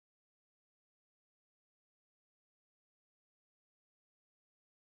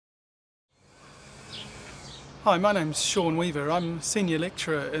Hi, my name's Sean Weaver. I'm a Senior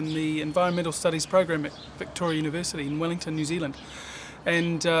Lecturer in the Environmental Studies program at Victoria University in Wellington, New Zealand.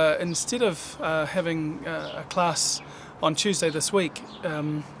 And instead of having a class on Tuesday this week,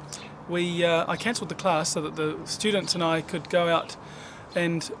 I cancelled the class so that the students and I could go out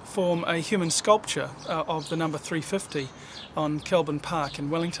and form a human sculpture of the number 350 on Kelburn Park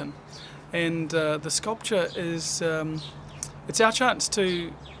in Wellington. And the sculpture is, it's our chance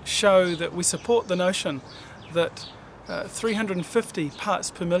to show that we support the notion that 350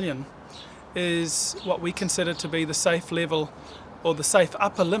 parts per million is what we consider to be the safe level or the safe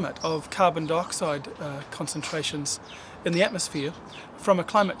upper limit of carbon dioxide concentrations in the atmosphere from a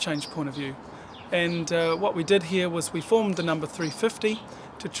climate change point of view. And what we did here was we formed the number 350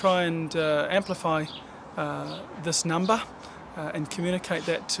 to try and amplify this number and communicate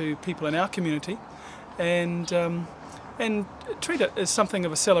that to people in our community, and treat it as something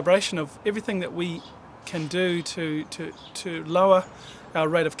of a celebration of everything that we can do to lower our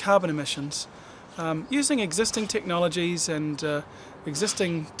rate of carbon emissions using existing technologies and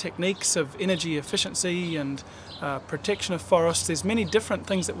existing techniques of energy efficiency and protection of forests. There's many different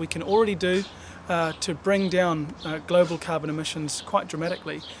things that we can already do to bring down global carbon emissions quite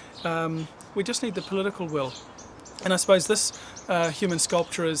dramatically. We just need the political will. And I suppose this human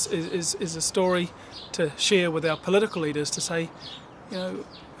sculpture is a story to share with our political leaders to say, you know,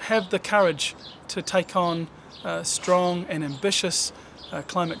 have the courage to take on strong and ambitious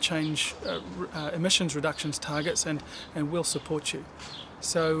climate change emissions reductions targets, and we'll support you.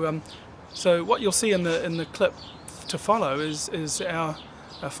 So what you'll see in the clip to follow is our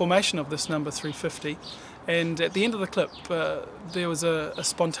formation of this number 350, and at the end of the clip there was a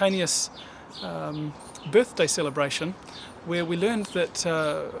spontaneous birthday celebration where we learned that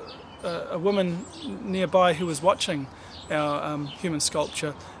a woman nearby who was watching our human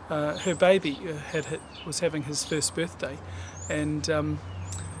sculpture, her baby was having his first birthday, and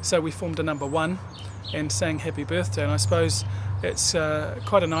so we formed a number 1 and sang happy birthday. And I suppose it's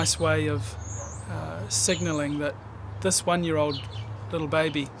quite a nice way of signalling that this 1-year-old little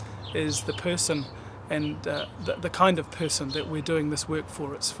baby is the person and the kind of person that we're doing this work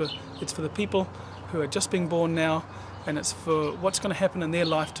for. It's for the people who are just being born now, and it's for what's going to happen in their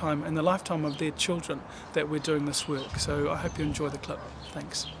lifetime and the lifetime of their children that we're doing this work. So I hope you enjoy the clip.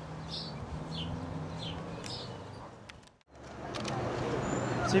 Thanks.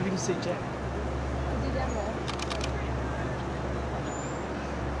 See if you can see Jack.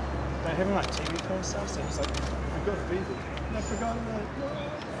 They having like TV pro stuff, so he's like, I've got to be there. And I forgot about it.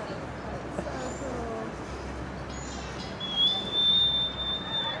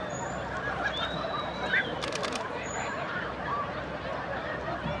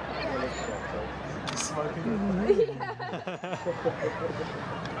 Smoking.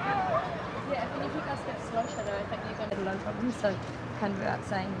 Yeah, if you guys get slow shadow, I think you're going to have a lot of problems. So, kind of about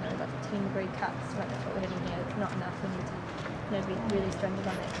saying, you know, like 10-degree cuts, like that's what we're having here. It's not enough. We need to, you know, be really stringent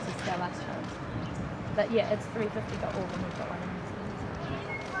on that because it's our last chance. But yeah, it's 350 got all of them. We've got one in New Zealand.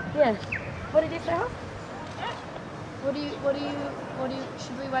 Yeah. What did you say? What do you?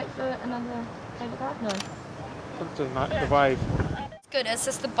 Should we wait for another cable car? No. The wave. Good, it's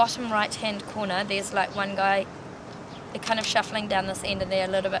just the bottom right hand corner. There's like one guy, they're kind of shuffling down this end and they're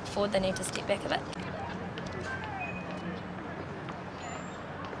a little bit forward, they need to step back a bit.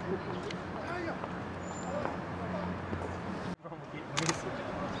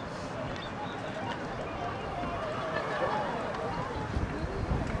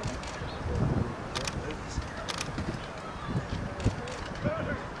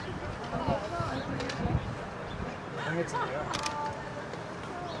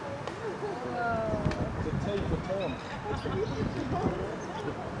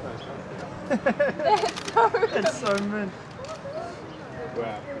 It's so mint.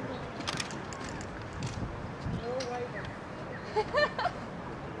 Wow.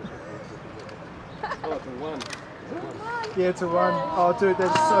 Oh, it's a 1. Yeah, it's a 1. Oh, dude,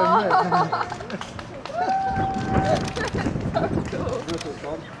 that's so mint. That's so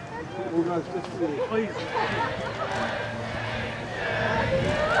cool. We'll go just please.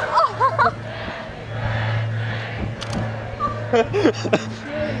 Oh.